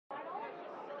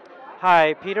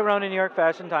Hi, Peter Rohn in New York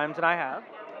Fashion Times, and I have.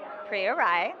 Priya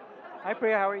Rai. Hi,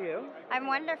 Priya, how are you? I'm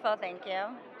wonderful, thank you.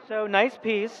 So, nice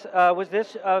piece. Was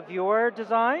this of your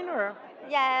design, or?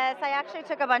 Yes, I actually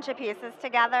took a bunch of pieces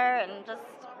together and just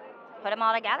put them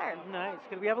all together. Nice.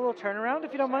 Could we have a little turnaround,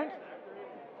 if you don't mind?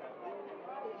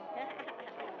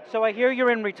 So, I hear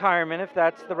you're in retirement, if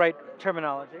that's the right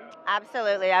terminology.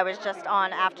 Absolutely, I was just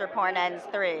on After Porn Ends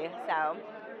 3, so.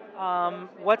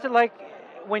 What's it like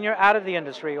when you're out of the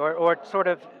industry, or sort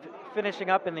of finishing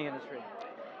up in the industry?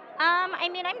 I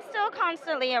mean, I'm still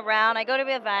constantly around. I go to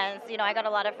events, I got a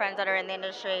lot of friends that are in the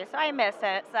industry, so I miss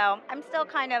it. So I'm still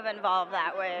kind of involved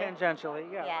that way.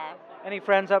 Tangentially, yeah. Yeah. Any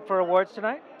friends up for awards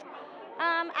tonight?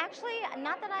 Actually,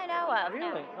 not that I know of.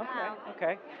 Really? No. Okay. No.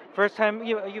 Okay. First time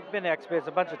you've been to XBiz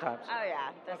a bunch of times. Oh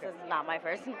yeah, this Okay. is not my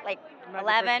first, like Not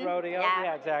your first 11. rodeo? Yeah.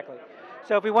 Yeah, exactly.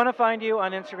 So if we want to find you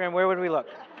on Instagram, where would we look?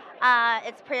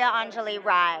 It's Priya Anjali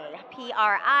Rai.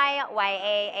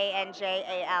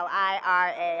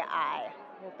 PRIYANJALIRAI.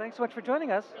 Well, thanks so much for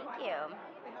joining us. Thank you.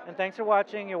 And thanks for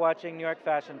watching. You're watching New York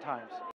Fashion Times.